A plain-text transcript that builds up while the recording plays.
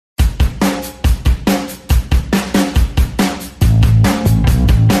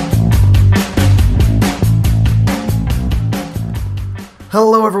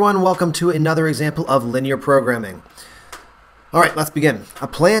Hello everyone, welcome to another example of linear programming. Alright, let's begin. A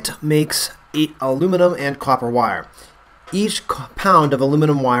plant makes aluminum and copper wire. Each pound of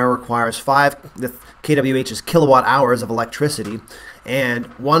aluminum wire requires 5 kWh is kilowatt hours of electricity and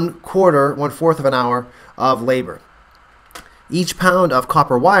one-fourth of an hour of labor. Each pound of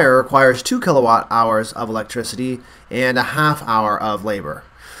copper wire requires 2 kilowatt hours of electricity and a half hour of labor.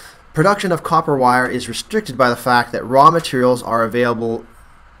 Production of copper wire is restricted by the fact that the raw materials available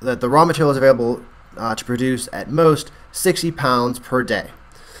to produce at most 60 pounds per day.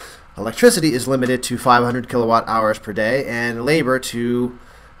 Electricity is limited to 500 kilowatt hours per day and labor to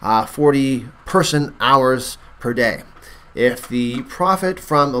 40 person hours per day. If the profit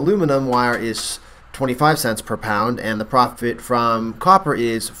from aluminum wire is 25 cents per pound and the profit from copper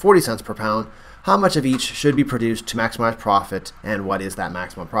is 40 cents per pound, how much of each should be produced to maximize profit, and what is that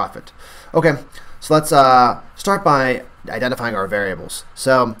maximum profit? Okay, so let's start by identifying our variables.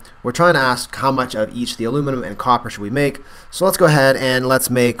 So we're trying to ask how much of each the aluminum and copper should we make. So let's go ahead and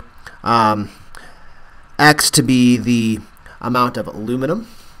let's make X to be the amount of aluminum.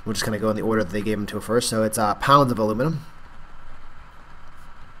 We're just going to go in the order that they gave them to first. So it's pounds of aluminum.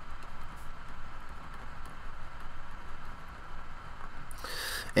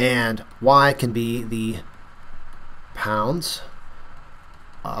 And Y can be the pounds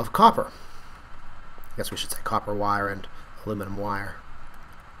of copper. I guess we should say copper wire and aluminum wire.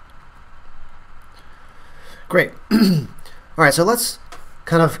 Great. All right, so let's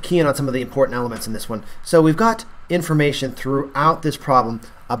kind of key in on some of the important elements in this one. So we've got information throughout this problem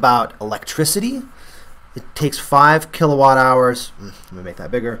about electricity. It takes 5 kilowatt hours, let me make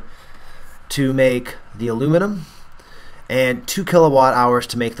that bigger, to make the aluminum, and 2 kilowatt hours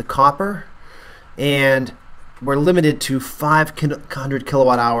to make the copper, and we're limited to 500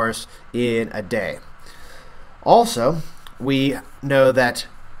 kilowatt hours in a day. Also, we know that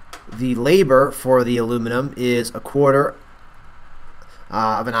the labor for the aluminum is a quarter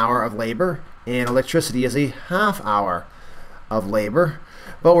of an hour of labor, and electricity is a half hour of labor,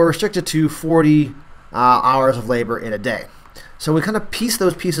 but we're restricted to 40 hours of labor in a day. So we kind of piece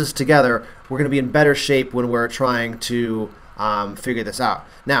those pieces together. We're going to be in better shape when we're trying to figure this out.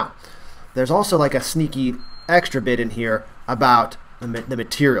 Now, there's also like a sneaky extra bit in here about the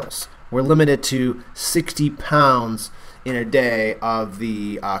materials. We're limited to 60 pounds in a day of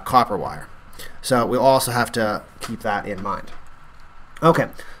the copper wire. So we'll also have to keep that in mind. Okay,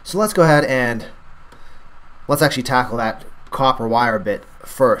 so let's go ahead and let's actually tackle that copper wire bit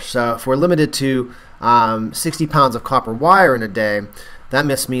first. So if we're limited to 60 pounds of copper wire in a day, that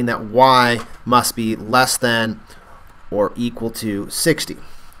must mean that Y must be less than or equal to 60.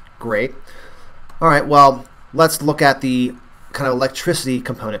 Great. All right, well, let's look at the kind of electricity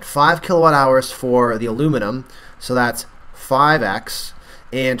component. 5 kilowatt hours for the aluminum, so that's 5x,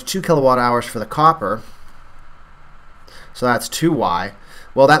 and 2 kilowatt hours for the copper, so that's 2y.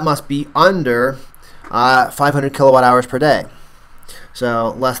 Well, that must be under 500 kilowatt hours per day,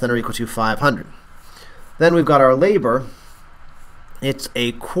 so less than or equal to 500. Then we've got our labor. It's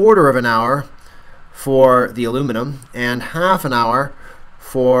a quarter of an hour for the aluminum and half an hour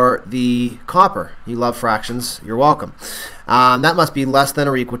for the copper. You love fractions, you're welcome. That must be less than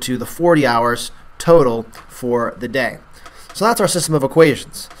or equal to the 40 hours total for the day. So that's our system of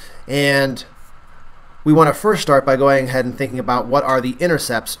equations. And we want to first start by going ahead and thinking about what are the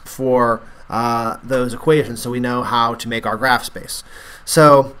intercepts for those equations so we know how to make our graph space.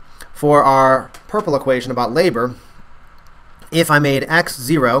 So for our purple equation about labor, if I made x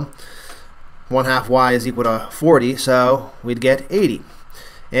 0, 1/2 y is equal to 40, so we'd get 80.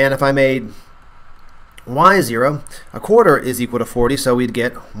 And if I made y 0, a quarter is equal to 40, so we'd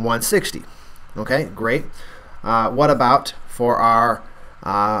get 160. Okay, great. What about for our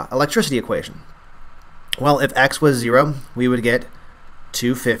electricity equation? Well, if x was 0, we would get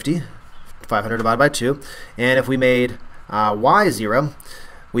 250, 500 divided by 2. And if we made y 0,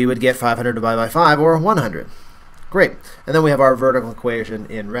 we would get 500 divided by 5, or 100. Great. And then we have our vertical equation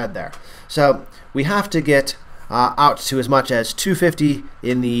in red there. So we have to get out to as much as 250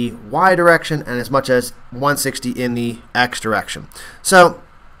 in the y direction and as much as 160 in the x direction. So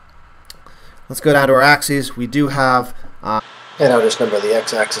let's go down to our axes. We do have, and I'll just number the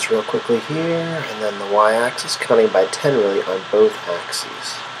x-axis real quickly here, and then the y-axis, counting by 10 really on both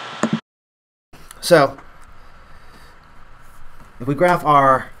axes. So if we graph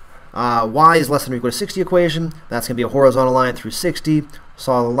our y is less than or equal to 60 equation, that's going to be a horizontal line through 60.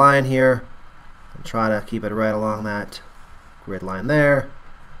 Solid line here. And try to keep it right along that grid line there.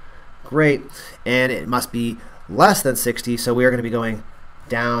 Great. And it must be less than 60, so we are going to be going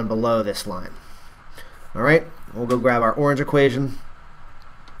down below this line. All right, we'll go grab our orange equation.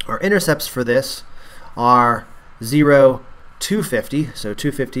 Our intercepts for this are 0, 250, so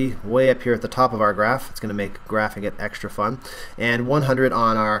 250 way up here at the top of our graph. It's going to make graphing it extra fun. And 100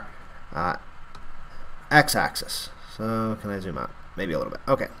 on our x-axis. So can I zoom out? Maybe a little bit.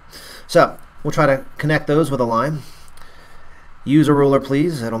 Okay. So we'll try to connect those with a line. Use a ruler,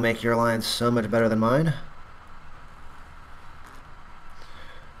 please. It'll make your lines so much better than mine.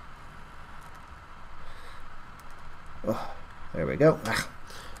 Oh, there we go.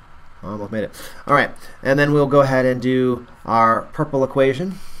 Almost made it. All right, and then we'll go ahead and do our purple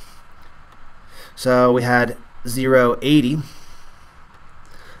equation. So we had 0, 80,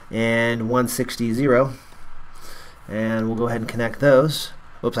 and 160, 0. And we'll go ahead and connect those.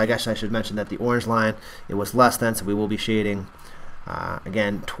 Oops, I guess I should mention that the orange line, it was less than, so we will be shading,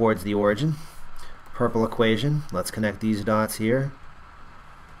 again, towards the origin. Purple equation. Let's connect these dots here.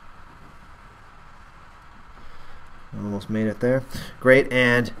 Almost made it there. Great,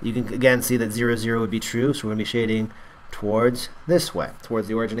 and you can again see that 0, 0 would be true, so we're going to be shading towards this way, towards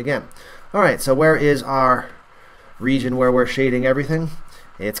the origin again. All right, so where is our region where we're shading everything?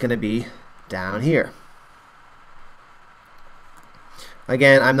 It's going to be down here.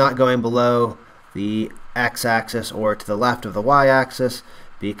 Again, I'm not going below the x-axis or to the left of the y-axis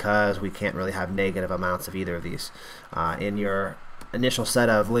because we can't really have negative amounts of either of these. In your initial set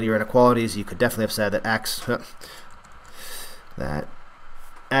of linear inequalities, you could definitely have said that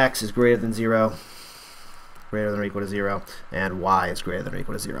x is greater than 0, greater than or equal to 0, and y is greater than or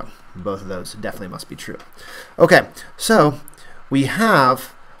equal to 0. Both of those definitely must be true. Okay, so we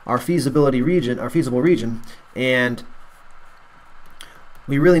have our feasibility region, our feasible region, and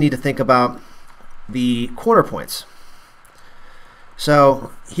we really need to think about the corner points.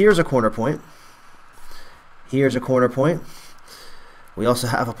 So here's a corner point. Here's a corner point. We also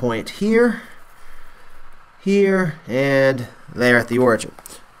have a point here, here, and there at the origin.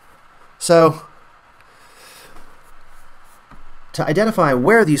 So to identify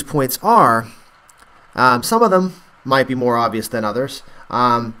where these points are, some of them might be more obvious than others.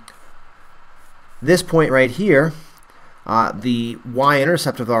 This point right here, the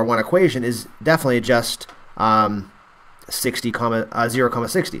y-intercept of our one equation is definitely just 60, 0,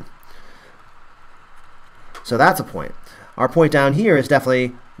 60. So that's a point. Our point down here is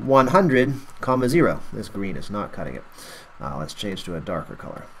definitely 100, 0. This green is not cutting it. Let's change to a darker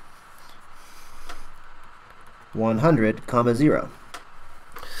color. 100, 0.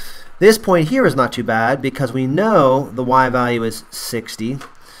 This point here is not too bad because we know the y value is 60.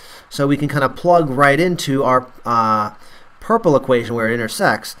 So we can kind of plug right into our purple equation where it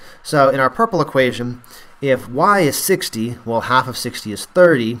intersects. So in our purple equation, if y is 60, well, half of 60 is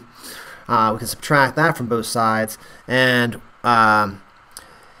 30. We can subtract that from both sides, and that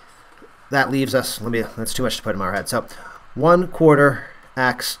leaves us, that's too much to put in our head. So 1/4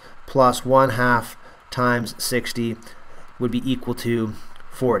 x plus 1/2 times 60 would be equal to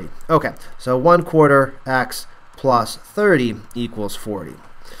 40. Okay, so 1/4 x plus 30 equals 40.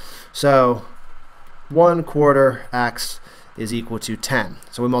 So 1/4 x is equal to 10.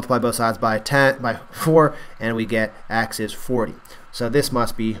 So we multiply both sides by 4, and we get x is 40. So this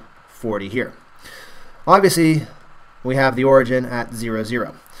must be 40 here. Obviously, we have the origin at 0,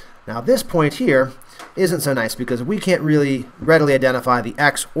 0. Now this point here isn't so nice because we can't really readily identify the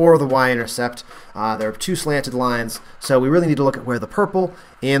x or the y-intercept. There are two slanted lines, so we really need to look at where the purple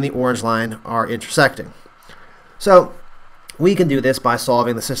and the orange line are intersecting. So we can do this by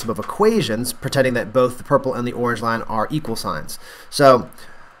solving the system of equations, pretending that both the purple and the orange line are equal signs. So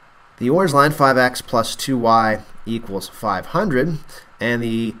the orange line, 5x plus 2y equals 500, and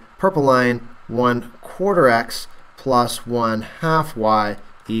the purple line, 1/4 x plus 1/2 y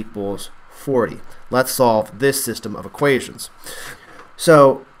equals 40. Let's solve this system of equations.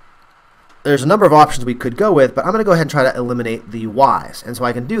 So there's a number of options we could go with, but I'm going to go ahead and try to eliminate the y's. And so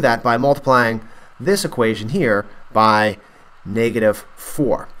I can do that by multiplying this equation here by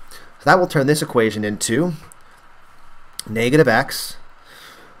 -4. So that will turn this equation into negative x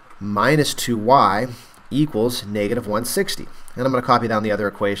minus 2y equals negative 160. And I'm going to copy down the other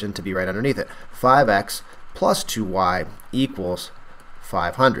equation to be right underneath it. 5x plus 2y equals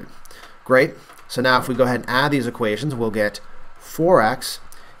 500. Great. So now if we go ahead and add these equations, we'll get 4x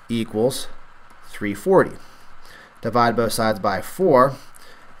equals 340. Divide both sides by 4,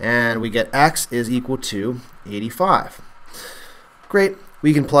 and we get x is equal to 85. Great.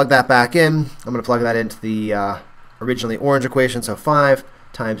 We can plug that back in. I'm going to plug that into the originally orange equation. So 5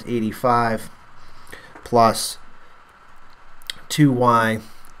 times 85 plus 2y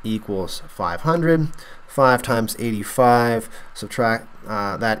equals 500. 5 times 85, subtract,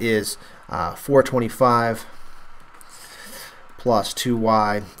 that is 425 plus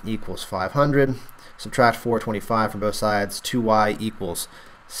 2y equals 500. Subtract 425 from both sides. 2y equals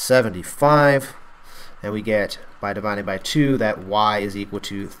 75. And we get, by dividing by 2, that y is equal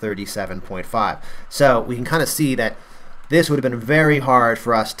to 37.5. So we can kind of see that this would have been very hard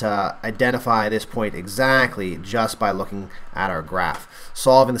for us to identify this point exactly just by looking at our graph.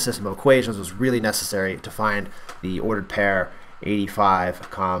 Solving the system of equations was really necessary to find the ordered pair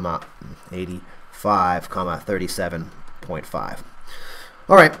 85, 37.5.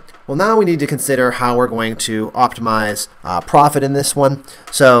 All right, well now we need to consider how we're going to optimize profit in this one.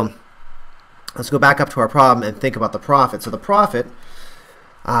 So let's go back up to our problem and think about the profit. So the profit,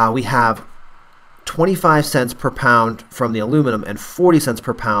 we have 25 cents per pound from the aluminum and 40 cents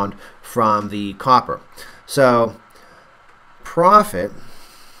per pound from the copper. So profit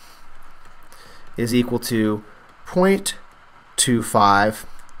is equal to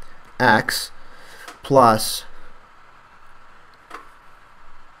 0.25x plus,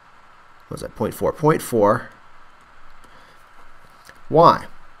 what was that, 0.4 y.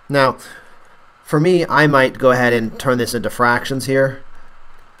 Now, for me, I might go ahead and turn this into fractions here,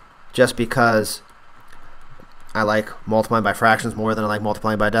 just because I like multiplying by fractions more than I like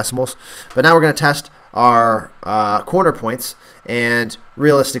multiplying by decimals. But now we're going to test our corner points, and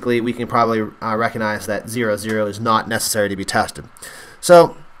realistically we can probably recognize that 0, 0 is not necessary to be tested.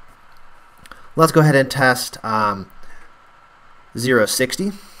 So let's go ahead and test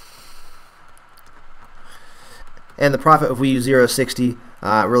 0.60. And the profit, if we use 0.60,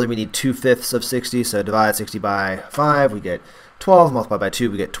 really we need 2/5 of 60, so divide 60 by 5, we get 12, multiply by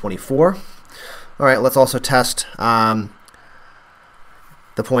 2, we get 24. All right, let's also test the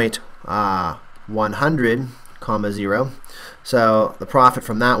point 100, 0. So the profit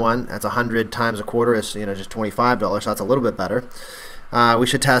from that one, that's 100 times a quarter, is just $25, so that's a little bit better. We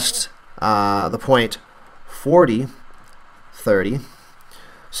should test the point 40, 30.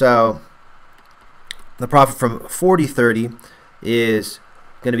 So the profit from 40, 30 is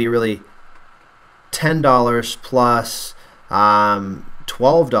going to be really $10 plus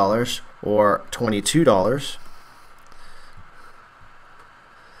 $12, or $22.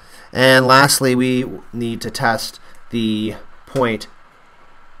 And lastly, we need to test the point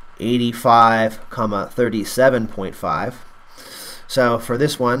 85, 37.5. So for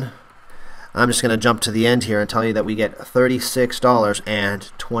this one, I'm just going to jump to the end here and tell you that we get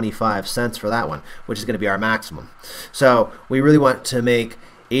 $36.25 for that one, which is going to be our maximum. So we really want to make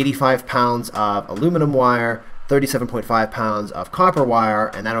 85 pounds of aluminum wire, 37.5 pounds of copper wire,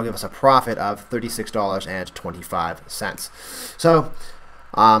 and that'll give us a profit of $36.25. So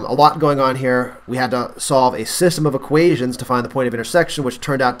a lot going on here. We had to solve a system of equations to find the point of intersection, which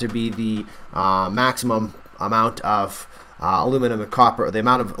turned out to be the maximum amount of aluminum and copper, or the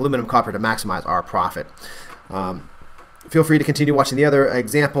amount of aluminum and copper to maximize our profit. Feel free to continue watching the other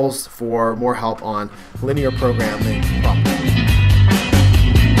examples for more help on linear programming problems.